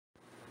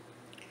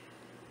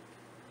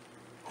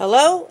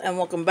Hello and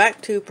welcome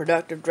back to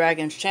Productive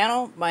Dragons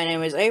channel. My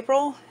name is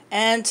April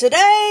and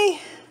today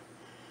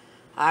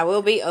I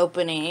will be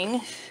opening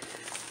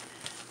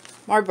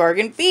my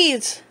Bargain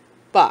Beads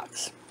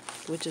box,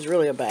 which is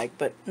really a bag,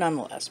 but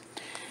nonetheless.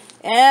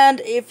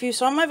 And if you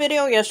saw my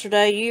video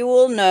yesterday, you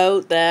will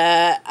know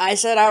that I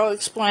said I will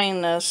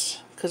explain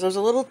this because there's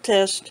a little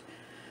test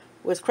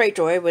with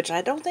Cratejoy, which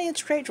I don't think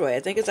it's Cratejoy. I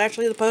think it's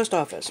actually the post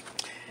office.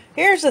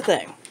 Here's the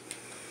thing.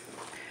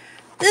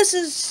 This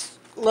is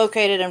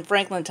located in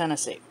Franklin,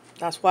 Tennessee.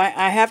 That's why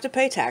I have to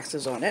pay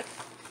taxes on it.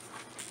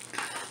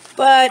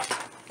 But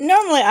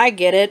normally I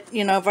get it,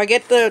 you know, if I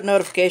get the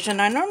notification,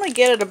 I normally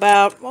get it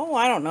about, oh,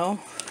 I don't know,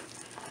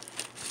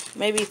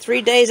 maybe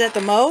 3 days at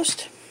the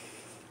most.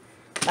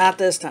 Not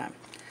this time.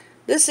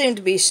 This seemed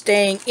to be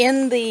staying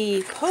in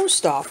the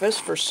post office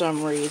for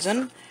some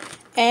reason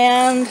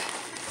and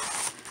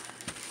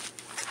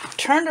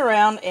turned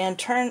around and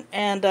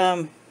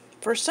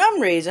for some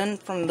reason,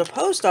 from the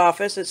post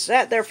office, it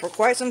sat there for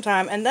quite some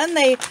time, and then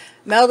they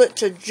mailed it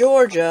to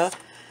Georgia,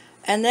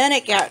 and then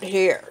it got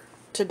here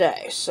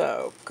today.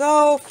 So,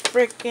 go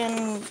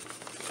freaking...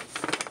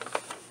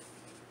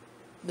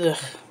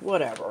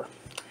 whatever.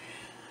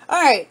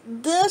 Alright,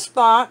 this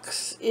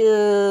box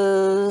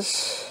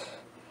is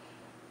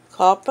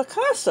called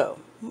Picasso.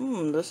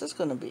 This is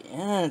going to be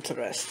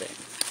interesting.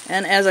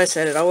 And as I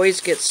said, it always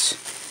gets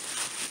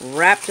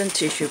wrapped in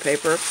tissue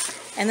paper.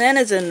 And then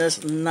it's in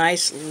this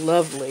nice,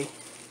 lovely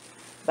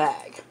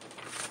bag.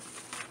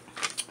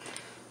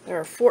 There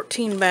are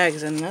 14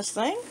 bags in this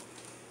thing.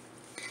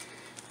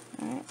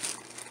 Alright.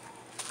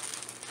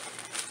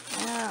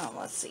 Now,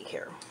 let's see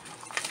here.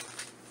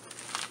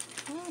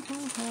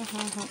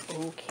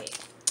 Okay.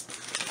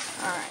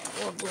 Alright,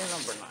 we'll do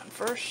number 9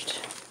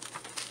 first.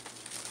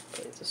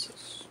 Okay, this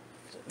is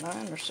it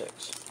 9 or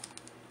 6?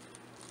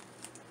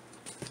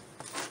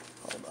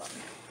 Hold on.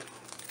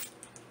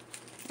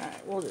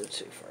 Alright, we'll do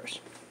 2 first.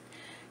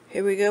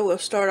 Here we go. We'll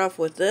start off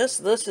with this.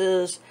 This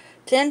is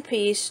 10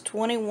 piece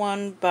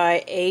 21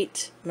 by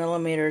 8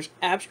 millimeters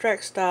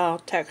abstract style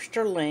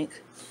texture length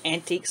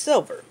antique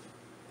silver.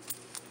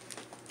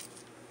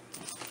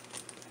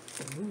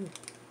 Ooh.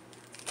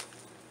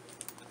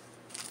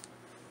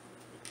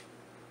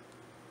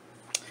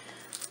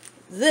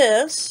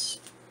 This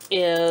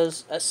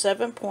is a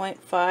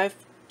 7.5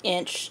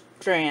 inch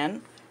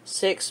strand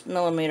 6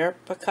 millimeter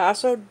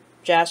Picasso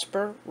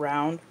Jasper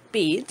round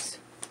beads.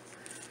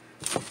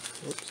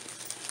 Oops.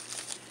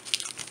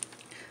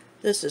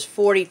 This is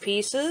 40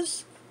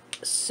 pieces,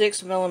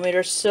 6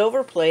 millimeter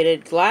silver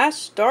plated glass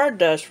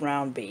stardust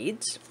round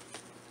beads.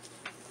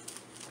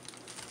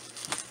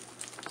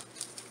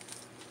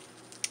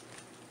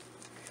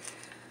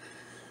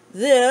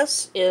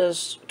 This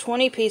is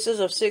 20 pieces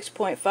of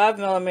 6.5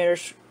 millimeter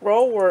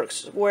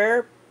Scrollworks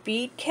square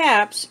bead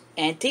caps,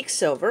 antique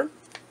silver.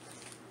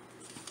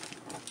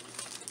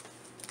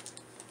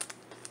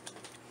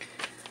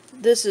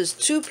 This is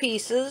 2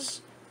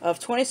 pieces of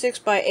 26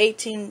 by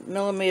 18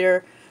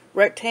 millimeter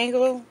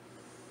rectangular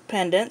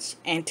pendants,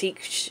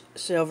 antique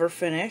silver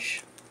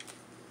finish.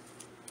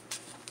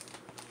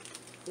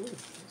 Ooh,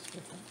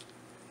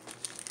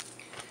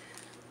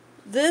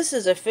 this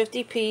is a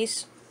 50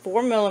 piece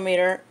 4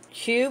 millimeter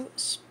cube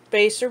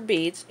spacer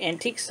beads,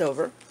 antique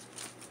silver.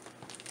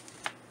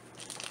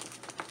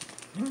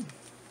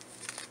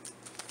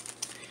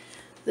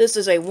 This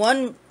is a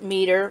 1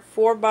 meter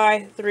 4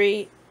 by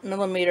 3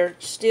 millimeter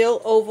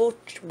steel oval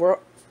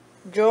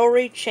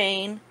jewelry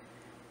chain,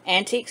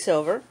 antique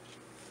silver.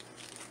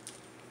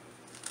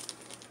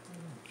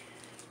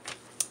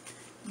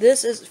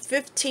 This is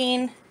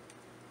 15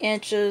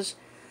 inches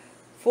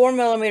 4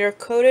 millimeter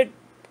coated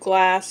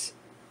glass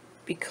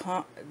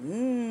Bicon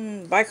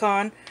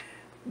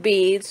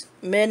beads,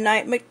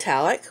 midnight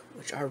metallic,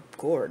 which are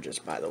gorgeous,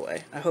 by the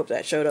way. I hope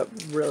that showed up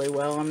really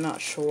well. I'm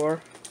not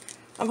sure.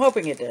 I'm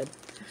hoping it did.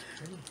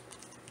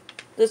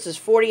 This is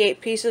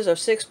 48 pieces of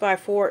 6 by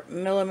 4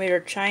 millimeter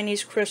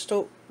Chinese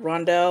crystal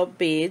rondelle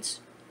beads,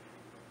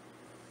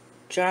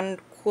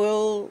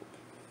 Jonquil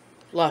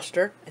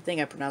luster. I think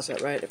I pronounced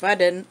that right. If I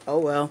didn't, oh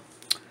well.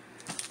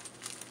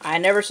 I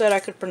never said I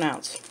could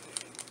pronounce.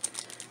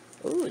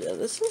 Ooh,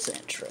 this is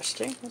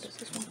interesting. What is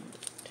this one?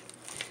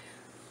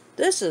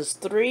 This is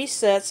 3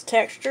 sets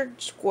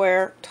textured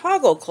square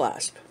toggle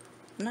clasp.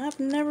 And I've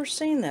never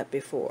seen that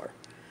before.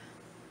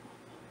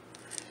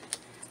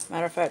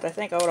 Matter of fact, I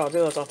think what I'll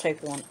do is I'll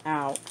take one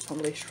out, at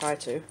least try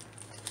to,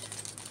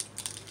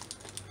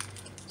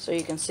 so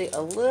you can see a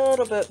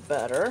little bit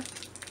better.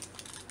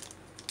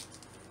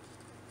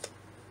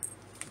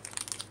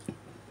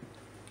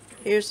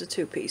 Here's the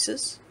 2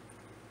 pieces.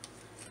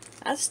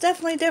 That's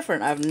definitely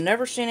different. I've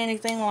never seen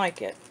anything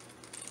like it.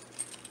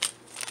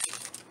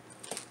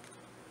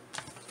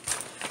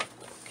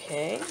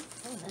 Okay.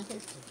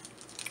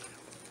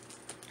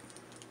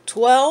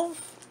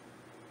 12.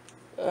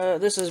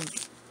 This is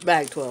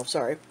bag 12,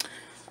 sorry.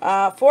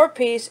 4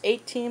 piece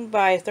 18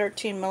 by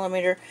 13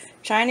 millimeter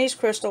Chinese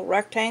crystal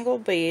rectangle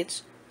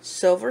beads,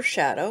 silver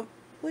shadow,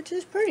 which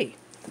is pretty.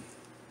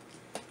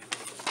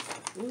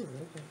 Ooh,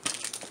 okay.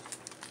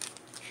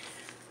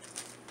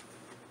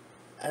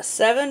 a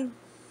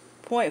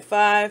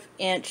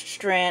 7.5-inch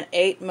strand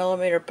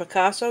 8mm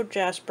Picasso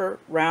Jasper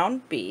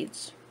round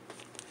beads.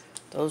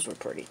 Those were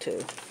pretty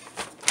too.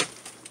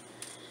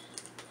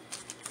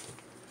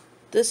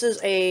 This is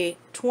a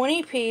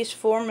 20-piece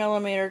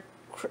 4mm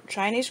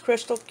Chinese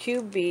crystal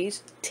cube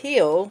beads,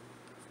 teal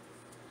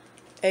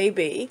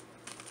AB.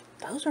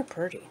 Those are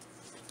pretty.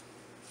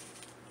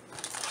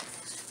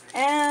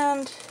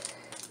 And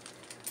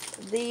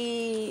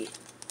the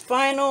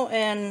final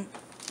and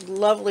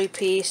lovely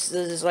piece,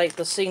 this is like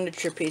the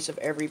signature piece of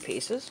every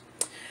pieces.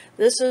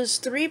 This is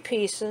 3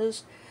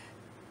 pieces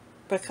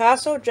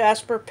Picasso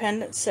Jasper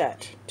pendant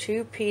set.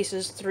 2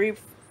 pieces,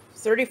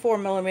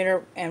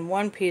 34mm, and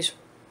 1 piece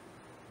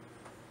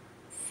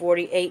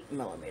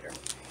 48mm.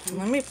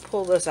 Let me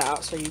pull this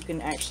out so you can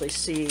actually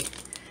see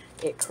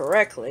it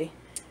correctly.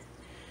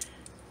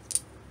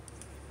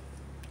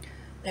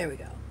 There we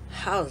go.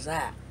 How's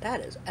that?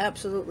 That is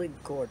absolutely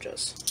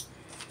gorgeous.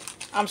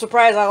 I'm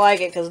surprised I like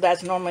it because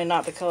that's normally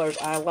not the colors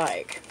I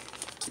like.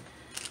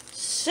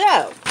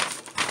 So,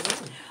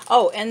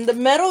 oh, and the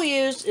metal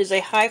used is a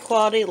high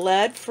quality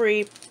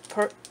lead-free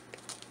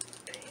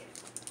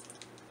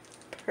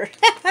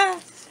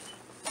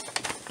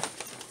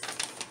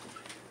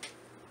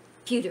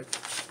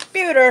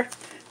pewter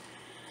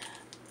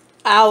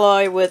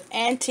alloy with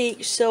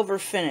antique silver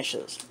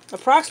finishes.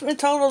 Approximate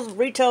total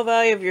retail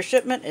value of your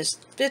shipment is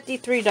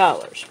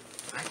 $53.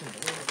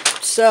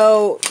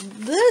 So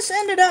this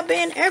ended up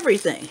being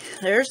everything.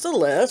 There's the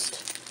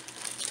list.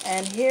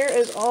 And here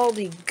is all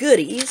the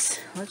goodies,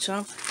 which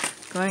I'm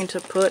going to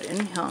put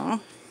in here.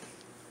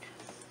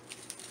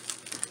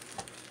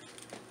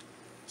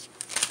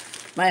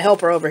 My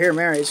helper over here,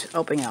 Mary's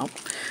helping out.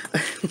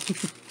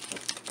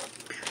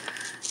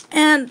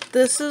 And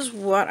this is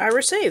what I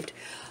received.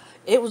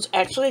 It was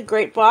actually a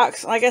great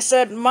box. Like I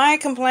said, my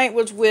complaint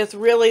was with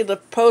really the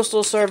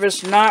postal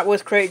service, not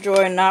with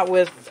Cratejoy, not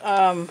with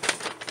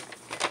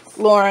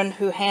Lauren,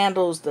 who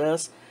handles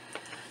this.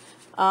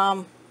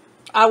 I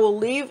will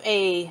leave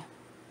the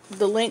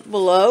link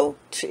below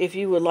if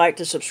you would like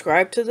to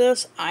subscribe to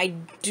this. I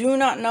do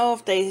not know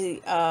if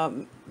they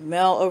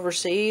mail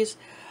overseas.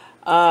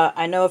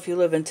 I know if you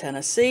live in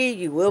Tennessee,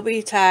 you will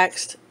be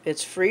taxed.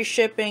 It's free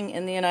shipping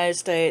in the United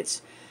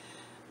States.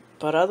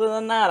 But other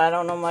than that, I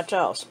don't know much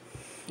else.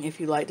 If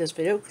you like this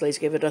video, please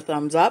give it a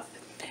thumbs up.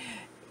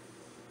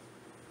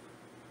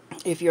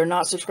 If you're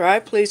not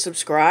subscribed, please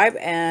subscribe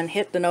and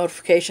hit the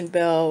notification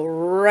bell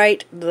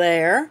right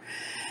there.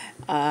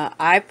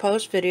 I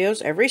post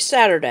videos every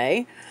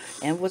Saturday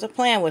and with a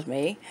plan with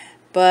me.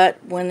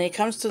 But when it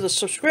comes to the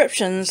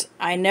subscriptions,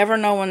 I never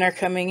know when they're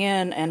coming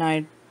in, and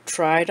I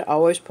try to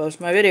always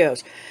post my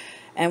videos.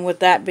 And with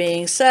that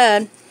being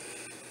said,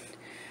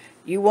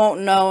 you won't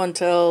know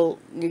until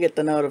you get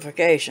the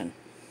notification.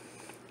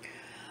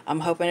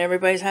 I'm hoping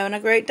everybody's having a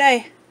great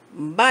day.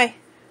 Bye.